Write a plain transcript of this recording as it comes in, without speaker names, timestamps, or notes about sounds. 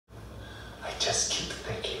just keep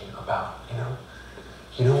thinking about,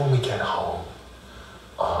 you know when we get home,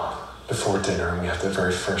 before dinner and we have the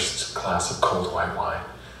very first glass of cold white wine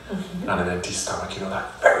on an empty stomach,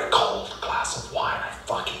 that very cold glass of wine, I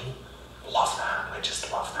fucking love that. I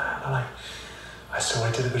just love that. And so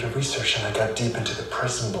I did a bit of research and I got deep into the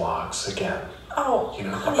prison blogs again. Oh,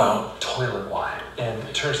 about toilet wine. And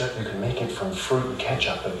it turns out you can make it from fruit and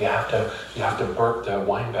ketchup, but you have to burp the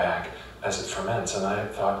wine bag as it ferments. And I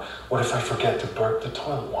thought, what if I forget to burp the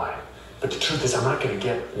toilet wine? But the truth is, I'm not going to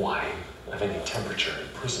get wine of any temperature in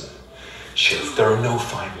prison. Shiv, there are no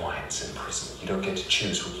fine wines in prison. You don't get to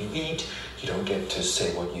choose what you eat. You don't get to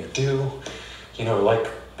say what you do.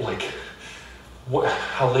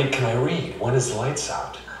 How late can I read? When is the lights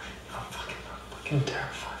out? I'm fucking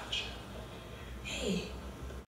terrified.